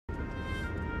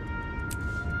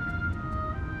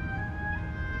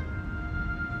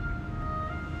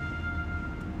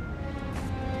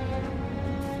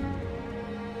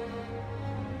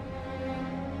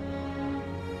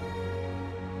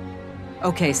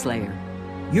Okay, Slayer.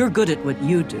 You're good at what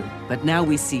you do, but now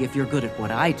we see if you're good at what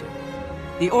I do.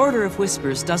 The Order of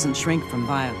Whispers doesn't shrink from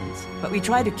violence, but we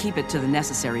try to keep it to the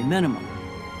necessary minimum.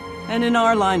 And in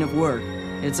our line of work,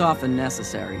 it's often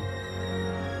necessary.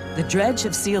 The Dredge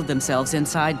have sealed themselves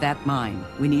inside that mine.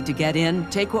 We need to get in,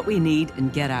 take what we need,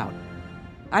 and get out.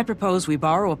 I propose we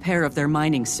borrow a pair of their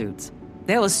mining suits.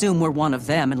 They'll assume we're one of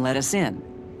them and let us in.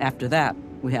 After that,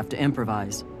 we have to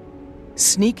improvise.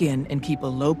 Sneak in and keep a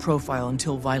low profile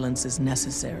until violence is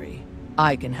necessary.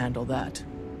 I can handle that.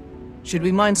 Should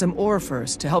we mine some ore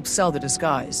first to help sell the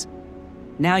disguise?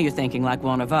 Now you're thinking like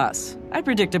one of us. I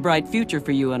predict a bright future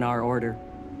for you in our order.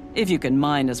 If you can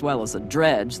mine as well as a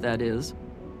Dredge, that is.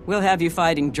 We'll have you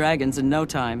fighting dragons in no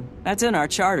time. That's in our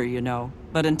charter, you know.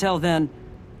 But until then,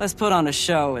 let's put on a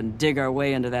show and dig our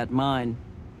way into that mine.